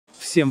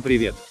Всем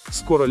привет!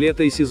 Скоро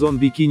лето и сезон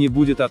бикини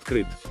будет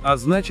открыт, а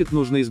значит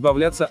нужно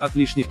избавляться от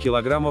лишних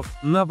килограммов,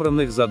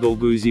 набранных за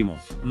долгую зиму.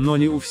 Но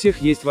не у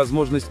всех есть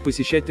возможность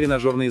посещать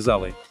тренажерные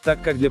залы,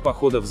 так как для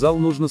похода в зал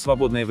нужно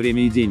свободное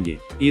время и деньги.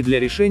 И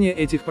для решения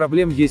этих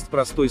проблем есть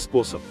простой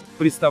способ.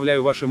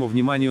 Представляю вашему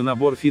вниманию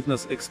набор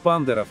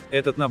фитнес-эспандеров.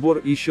 Этот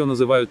набор еще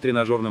называют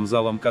тренажерным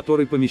залом,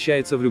 который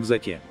помещается в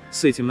рюкзаке.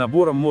 С этим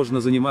набором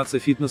можно заниматься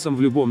фитнесом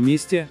в любом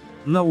месте,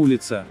 на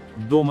улице,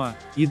 дома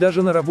и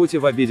даже на работе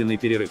в обеденный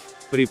перерыв.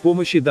 При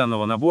помощи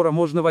данного набора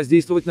можно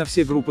воздействовать на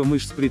все группы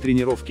мышц при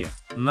тренировке.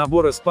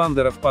 Набор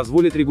эспандеров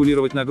позволит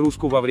регулировать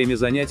нагрузку во время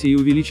занятий и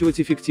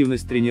увеличивать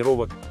эффективность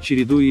тренировок,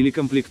 чередуя или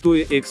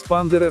комплектуя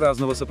экспандеры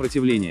разного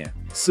сопротивления.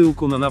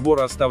 Ссылку на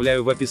набор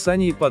оставляю в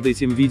описании под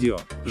этим видео.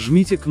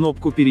 Жмите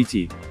кнопку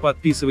 «Перейти»,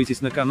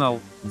 подписывайтесь на канал,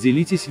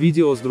 делитесь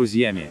видео с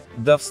друзьями.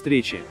 До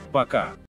встречи, пока!